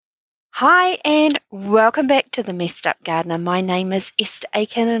Hi, and welcome back to The Messed Up Gardener. My name is Esther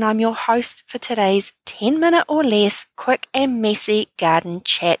Aiken, and I'm your host for today's 10-minute or less quick and messy garden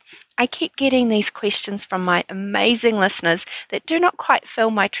chat. I keep getting these questions from my amazing listeners that do not quite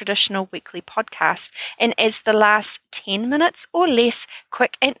fill my traditional weekly podcast, and as the last 10 minutes or less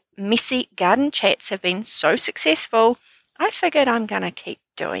quick and messy garden chats have been so successful, I figured I'm going to keep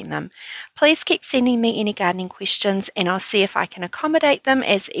doing them. Please keep sending me any gardening questions and I'll see if I can accommodate them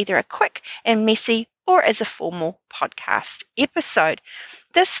as either a quick and messy or as a formal podcast episode.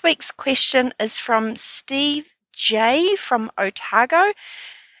 This week's question is from Steve J from Otago,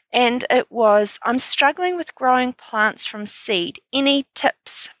 and it was, I'm struggling with growing plants from seed. Any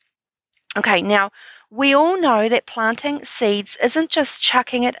tips? Okay, now we all know that planting seeds isn't just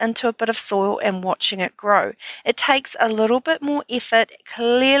chucking it into a bit of soil and watching it grow. It takes a little bit more effort.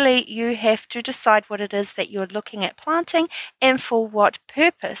 Clearly, you have to decide what it is that you're looking at planting and for what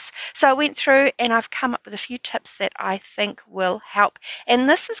purpose. So I went through and I've come up with a few tips that I think will help. And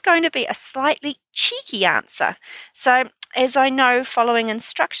this is going to be a slightly cheeky answer. So as I know, following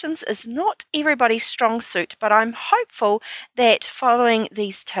instructions is not everybody's strong suit, but I'm hopeful that following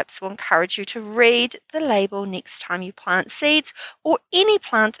these tips will encourage you to read the label next time you plant seeds or any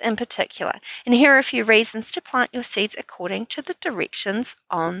plant in particular. And here are a few reasons to plant your seeds according to the directions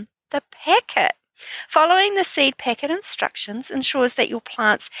on the packet. Following the seed packet instructions ensures that your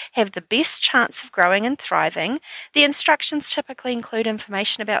plants have the best chance of growing and thriving. The instructions typically include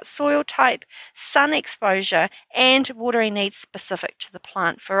information about soil type, sun exposure, and watering needs specific to the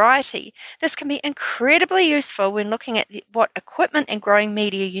plant variety. This can be incredibly useful when looking at what equipment and growing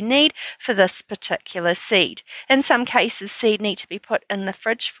media you need for this particular seed. In some cases, seed need to be put in the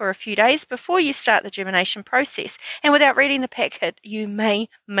fridge for a few days before you start the germination process, and without reading the packet, you may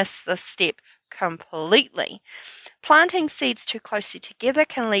miss this step completely. Planting seeds too closely together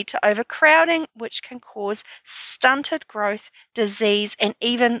can lead to overcrowding, which can cause stunted growth, disease, and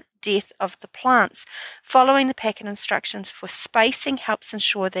even death of the plants. Following the packet instructions for spacing helps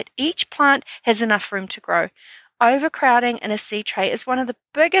ensure that each plant has enough room to grow. Overcrowding in a seed tray is one of the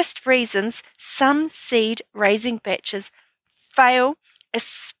biggest reasons some seed raising batches fail,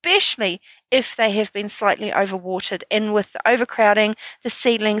 especially if they have been slightly overwatered, and with the overcrowding, the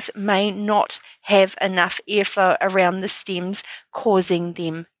seedlings may not have enough airflow around the stems, causing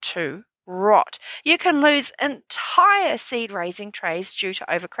them to rot. You can lose entire seed raising trays due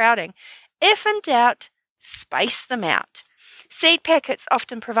to overcrowding. If in doubt, space them out. Seed packets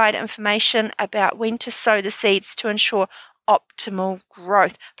often provide information about when to sow the seeds to ensure optimal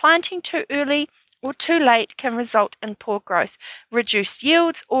growth. Planting too early or too late can result in poor growth, reduced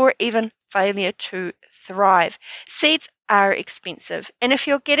yields, or even failure to thrive. Seeds are expensive, and if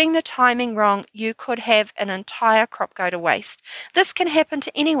you're getting the timing wrong, you could have an entire crop go to waste. This can happen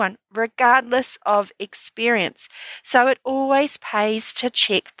to anyone, regardless of experience, so it always pays to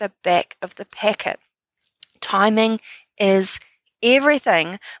check the back of the packet. Timing is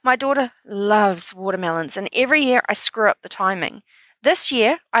everything. My daughter loves watermelons, and every year I screw up the timing. This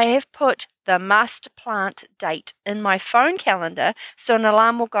year, I have put the must plant date in my phone calendar so an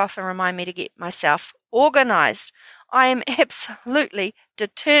alarm will go off and remind me to get myself organized. I am absolutely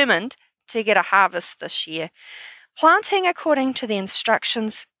determined to get a harvest this year. Planting according to the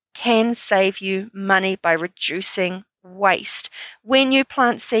instructions can save you money by reducing waste. When you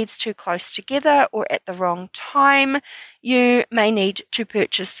plant seeds too close together or at the wrong time, you may need to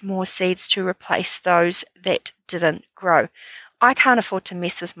purchase more seeds to replace those that didn't grow. I can't afford to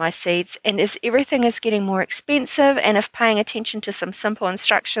mess with my seeds, and as everything is getting more expensive, and if paying attention to some simple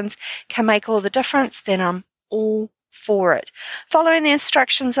instructions can make all the difference, then I'm all for it. Following the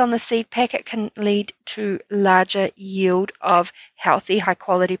instructions on the seed packet can lead to larger yield of healthy,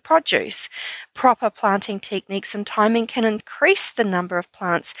 high-quality produce. Proper planting techniques and timing can increase the number of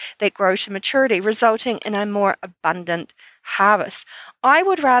plants that grow to maturity, resulting in a more abundant harvest. I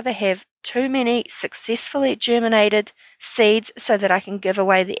would rather have too many successfully germinated seeds so that I can give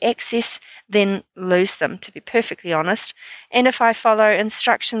away the excess than lose them, to be perfectly honest. And if I follow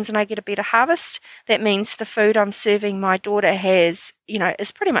instructions and I get a better harvest, that means the food I'm serving my daughter is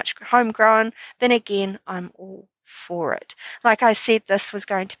pretty much homegrown, then again, I'm all for it. Like I said, this was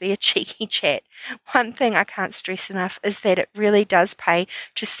going to be a cheeky chat. One thing I can't stress enough is that it really does pay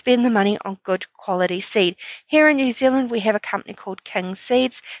to spend the money on good quality seed. Here in New Zealand, we have a company called King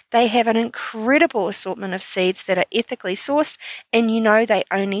Seeds. They have an incredible assortment of seeds that are ethically sourced, and they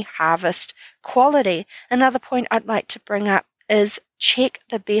only harvest quality. Another point I'd like to bring up is check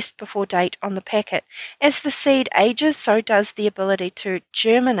the best before date on the packet. As the seed ages, so does the ability to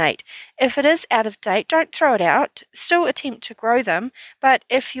germinate. If it is out of date, don't throw it out. Still attempt to grow them, but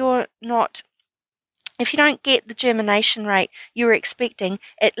if you don't get the germination rate you were expecting,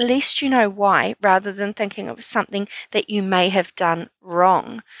 at least you know why, rather than thinking it was something that you may have done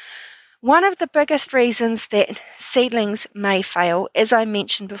wrong. One of the biggest reasons that seedlings may fail, as I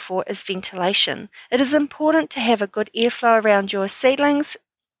mentioned before, is ventilation. It is important to have a good airflow around your seedlings.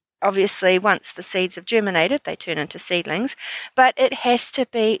 Obviously, once the seeds have germinated, they turn into seedlings, but it has to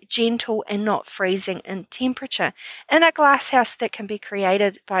be gentle and not freezing in temperature. In a glasshouse, that can be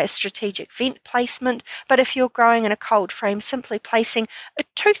created by a strategic vent placement, but if you're growing in a cold frame, simply placing a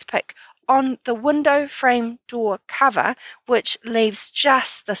toothpick on the window frame door cover, which leaves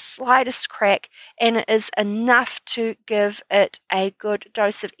just the slightest crack and is enough to give it a good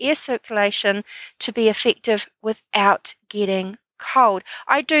dose of air circulation to be effective without getting cold.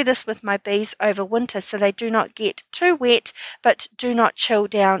 I do this with my bees over winter so they do not get too wet but do not chill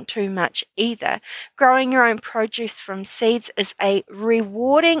down too much either. Growing your own produce from seeds is a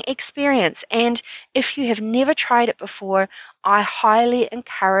rewarding experience, and if you have never tried it before, I highly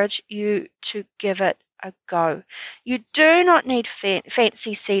encourage you to give it a go. You do not need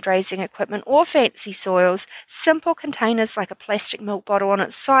fancy seed raising equipment or fancy soils. Simple containers like a plastic milk bottle on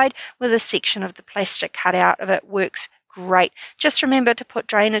its side with a section of the plastic cut out of it works great. Just remember to put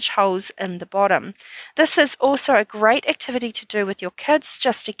drainage holes in the bottom. This is also a great activity to do with your kids.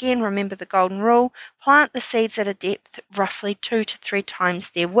 Just again, remember the golden rule. Plant the seeds at a depth roughly 2 to 3 times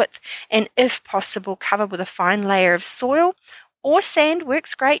their width, and if possible, cover with a fine layer of soil, or sand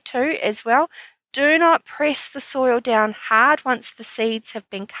works great too as well. Do not press the soil down hard once the seeds have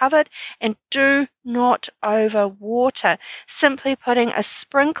been covered, and do not overwater. Simply putting a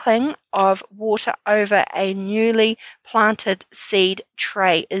sprinkling of water over a newly planted seed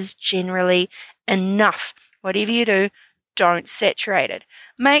tray is generally enough. Whatever you do, don't saturate it.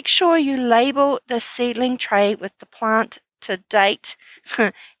 Make sure you label the seedling tray with the plant to date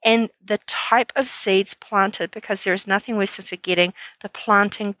and the type of seeds planted, because there is nothing worse than forgetting the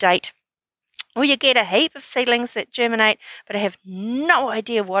planting date. Or you get a heap of seedlings that germinate, but I have no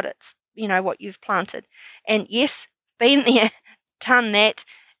idea what you've planted. And yes, been there, done that.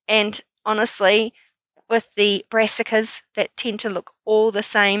 And honestly, with the brassicas that tend to look all the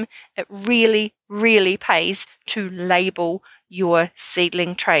same, it really, really pays to label your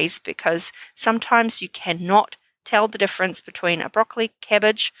seedling trays, because sometimes you cannot tell the difference between a broccoli,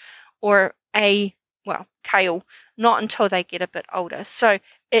 cabbage, or kale, not until they get a bit older. So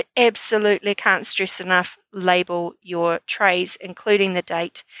it absolutely can't stress enough, label your trays, including the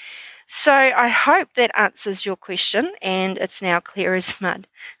date. So I hope that answers your question, and it's now clear as mud.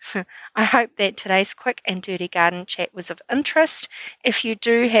 I hope that today's quick and dirty garden chat was of interest. If you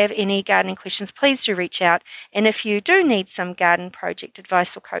do have any gardening questions, please do reach out. And if you do need some garden project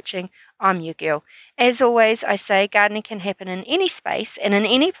advice or coaching, I'm your girl. As always, I say gardening can happen in any space and in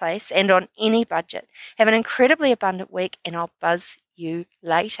any place and on any budget. Have an incredibly abundant week, and I'll buzz you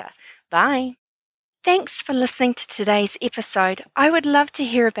later. Bye. Thanks for listening to today's episode. I would love to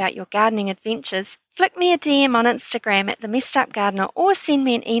hear about your gardening adventures. Flick me a DM on Instagram at The Messed Up Gardener, or send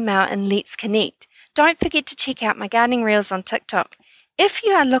me an email and let's connect. Don't forget to check out my gardening reels on TikTok. If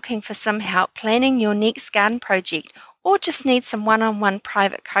you are looking for some help planning your next garden project, or just need some one-on-one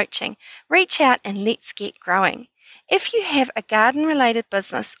private coaching, reach out and let's get growing. If you have a garden-related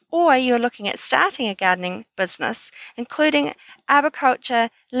business, or you're looking at starting a gardening business, including arboriculture,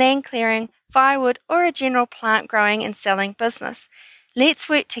 land clearing, firewood, or a general plant growing and selling business, let's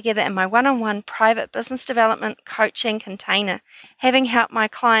work together in my one-on-one private business development coaching container. Having helped my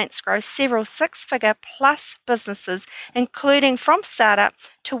clients grow several 6-figure plus businesses, including from startup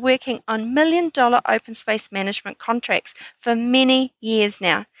to working on $1 million open space management contracts for many years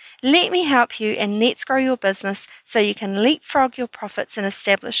now. Let me help you, and let's grow your business so you can leapfrog your profits and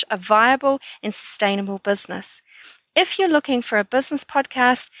establish a viable and sustainable business. If you're looking for a business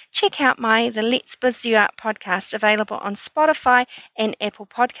podcast, check out the Let's Biz You Out podcast, available on Spotify and Apple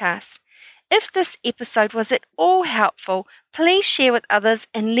Podcasts. If this episode was at all helpful, please share with others,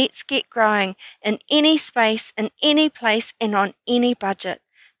 and let's get growing in any space, in any place, and on any budget.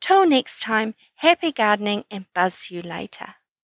 Till next time, happy gardening, and buzz you later.